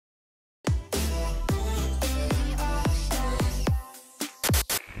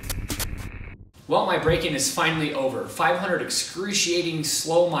Well, my break-in is finally over. 500 excruciating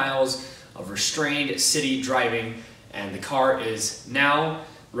slow miles of restrained city driving, and the car is now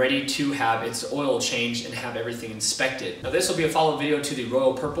ready to have its oil changed and have everything inspected. Now this will be a follow-up video to the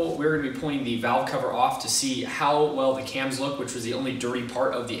Royal Purple. We're going to be pulling the valve cover off to see how well the cams look, which was the only dirty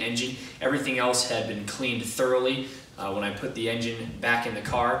part of the engine. Everything else had been cleaned thoroughly when I put the engine back in the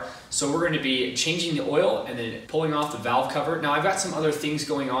car. So we're going to be changing the oil and then pulling off the valve cover. Now I've got some other things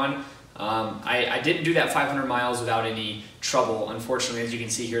going on. I didn't do that 500 miles without any trouble. Unfortunately, as you can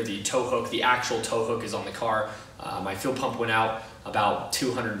see here, the tow hook, the actual tow hook is on the car. My fuel pump went out about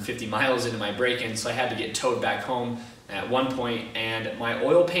 250 miles into my break-in, so I had to get towed back home at one point, and my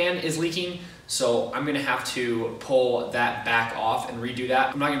oil pan is leaking, so I'm gonna have to pull that back off and redo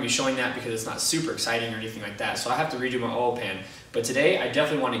that. I'm not gonna be showing that because it's not super exciting or anything like that, so I have to redo my oil pan. But today, I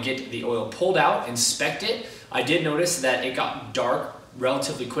definitely wanna get the oil pulled out, inspect it. I did notice that it got dark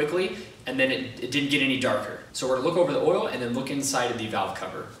relatively quickly, and then it didn't get any darker. So we're gonna look over the oil and then look inside of the valve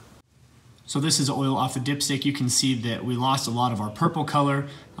cover. So this is oil off the dipstick. You can see that we lost a lot of our purple color.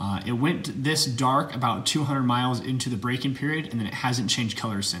 It went this dark about 200 miles into the break-in period, and then it hasn't changed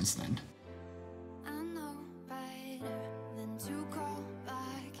color since then.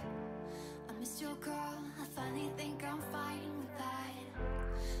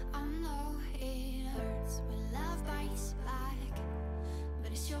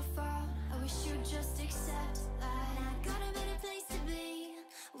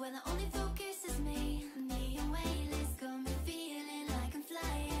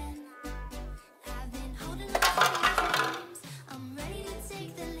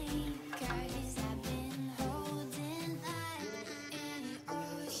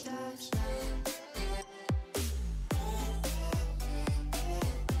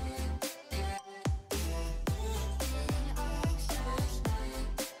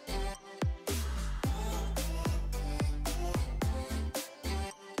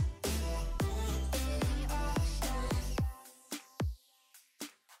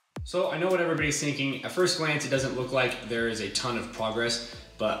 So I know what everybody's thinking. At first glance, it doesn't look like there is a ton of progress,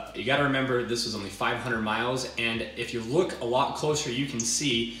 but you gotta remember this was only 500 miles, and if you look a lot closer, you can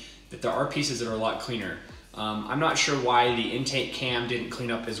see that there are pieces that are a lot cleaner. I'm not sure why the intake cam didn't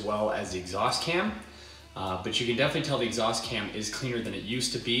clean up as well as the exhaust cam, but you can definitely tell the exhaust cam is cleaner than it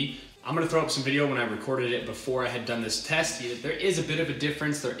used to be. I'm gonna throw up some video when I recorded it before I had done this test. There is a bit of a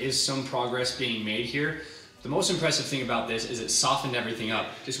difference. There is some progress being made here. The most impressive thing about this is it softened everything up.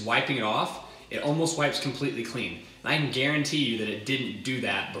 Just wiping it off, it almost wipes completely clean. And I can guarantee you that it didn't do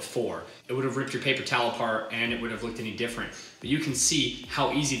that before. It would have ripped your paper towel apart and it would have looked any different. But you can see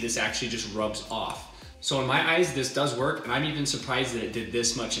how easy this actually just rubs off. So in my eyes, this does work, and I'm even surprised that it did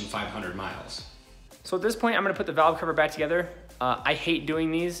this much in 500 miles. So at this point, I'm gonna put the valve cover back together. I hate doing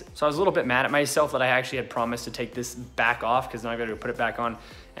these, so I was a little bit mad at myself that I actually had promised to take this back off, because now I've got to put it back on.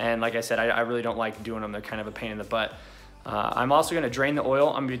 And like I said, I really don't like doing them. They're kind of a pain in the butt. I'm also gonna drain the oil.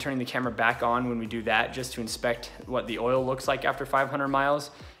 I'm gonna be turning the camera back on when we do that, just to inspect what the oil looks like after 500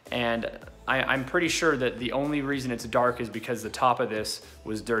 miles. And I'm pretty sure that the only reason it's dark is because the top of this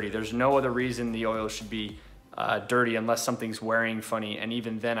was dirty. There's no other reason the oil should be dirty unless something's wearing funny, and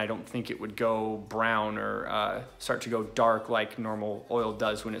even then I don't think it would go brown or start to go dark like normal oil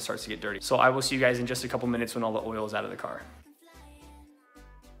does when it starts to get dirty. So I will see you guys in just a couple minutes when all the oil is out of the car.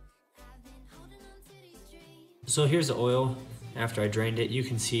 So here's the oil after I drained it. You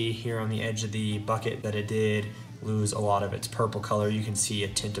can see here on the edge of the bucket that it did lose a lot of its purple color. You can see a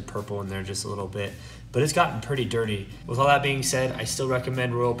tint of purple in there just a little bit, but it's gotten pretty dirty. With all that being said, I still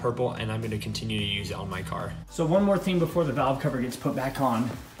recommend Royal Purple, and I'm gonna continue to use it on my car. So one more thing before the valve cover gets put back on,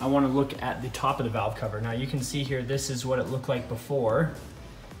 I wanna look at the top of the valve cover. Now you can see here, this is what it looked like before.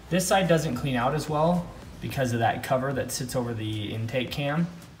 This side doesn't clean out as well because of that cover that sits over the intake cam.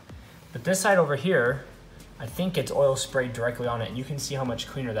 But this side over here, I think it's oil sprayed directly on it, and you can see how much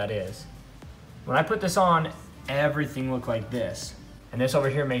cleaner that is. When I put this on, everything looked like this. And this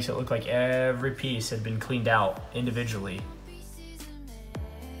over here makes it look like every piece had been cleaned out individually.